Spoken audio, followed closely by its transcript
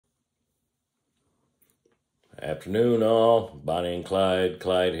Afternoon all, Bonnie and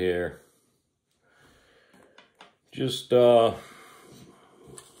Clyde here. Just getting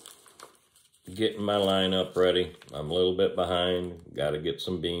my lineup ready. I'm a little bit behind. Got to get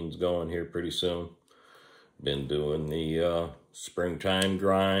some beans going here pretty soon. Been doing the springtime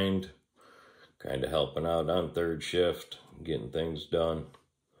grind, kind of helping out on third shift, getting things done.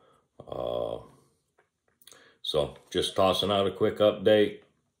 So just tossing out a quick update.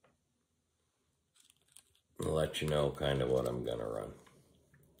 I'll let you know kind of what I'm gonna run.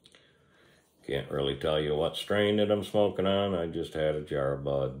 Can't really tell you what strain that I'm smoking on. I just had a jar of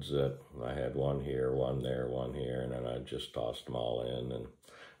buds that I had one here, one there, one here, and then I just tossed them all in, and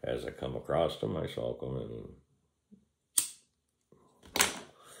as I come across them, I smoke them. And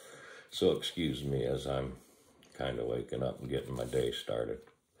so excuse me as I'm kind of waking up and getting my day started.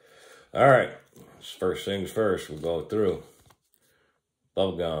 All right, first things first, we'll go through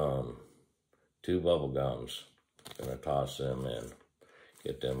bubble gum. 2 bubble gums. Gonna toss them in,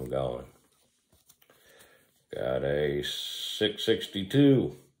 get them going. Got a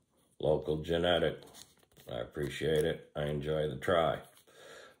 662 local genetic. I appreciate it. I enjoy the try.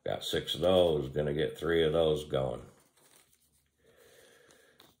 Got 6 of those. Gonna get 3 of those going.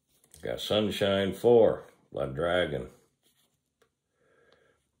 Got Sunshine 4 Blood Dragon.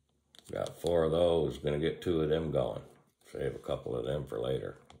 Got 4 of those. Gonna get 2 of them going. Save a couple of them for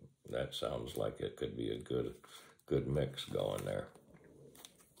later. That sounds like it could be a good mix going there.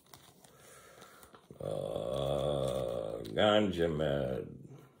 Ganja Med,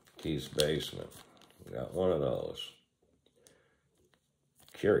 Keith's Basement. Got 1 of those.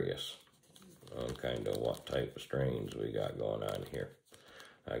 Curious on kind of what type of strains we got going on here.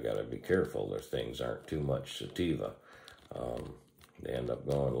 I gotta be careful that things aren't too much sativa. They end up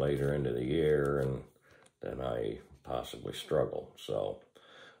going later into the year, and then I possibly struggle. So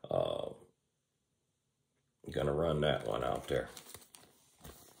gonna run that one out there.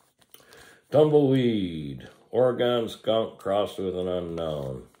 Tumbleweed, Oregon skunk crossed with an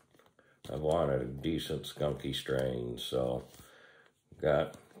unknown. I've wanted a decent skunky strain, so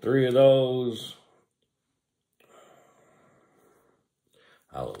got 3 of those.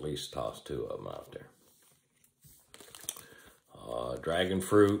 I'll at least toss 2 of them out there. Dragon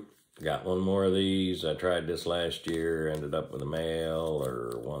fruit. Got 1 more of these. I tried this last year, ended up with a male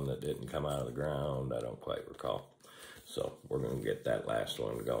or one that didn't come out of the ground. I don't quite recall. So we're going to get that last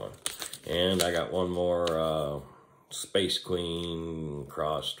one going. And I got 1 more Space Queen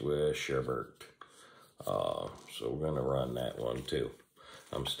crossed with Sherbert. So we're going to run that one too.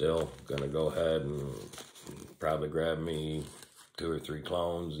 I'm still going to go ahead and probably grab me 2 or 3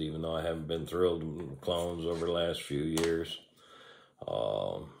 clones, even though I haven't been thrilled with clones over the last few years.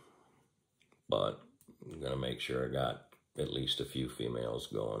 But I'm going to make sure I got at least a few females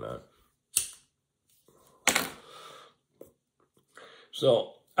going on.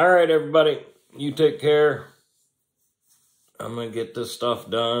 So, all right, everybody, you take care. I'm going to get this stuff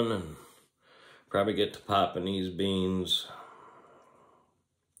done and probably get to popping these beans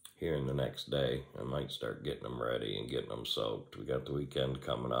here in the next day. I might start getting them ready and getting them soaked. We got the weekend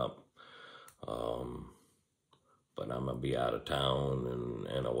coming up. But I'm going to be out of town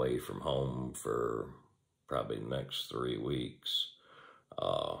and away from home for probably the next 3 weeks.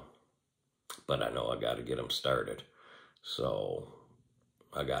 But I know I got to get them started. So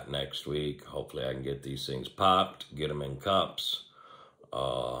I got next week. Hopefully I can get these things popped, get them in cups,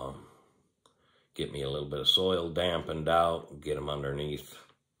 get me a little bit of soil dampened out, get them underneath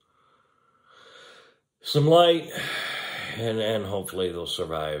some light, and hopefully they'll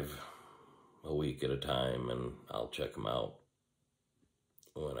survive a week at a time, and I'll check them out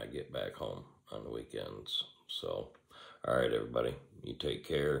when I get back home on the weekends. So, all right, everybody, you take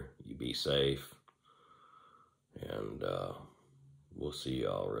care, you be safe, and we'll see you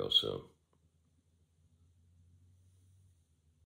all real soon.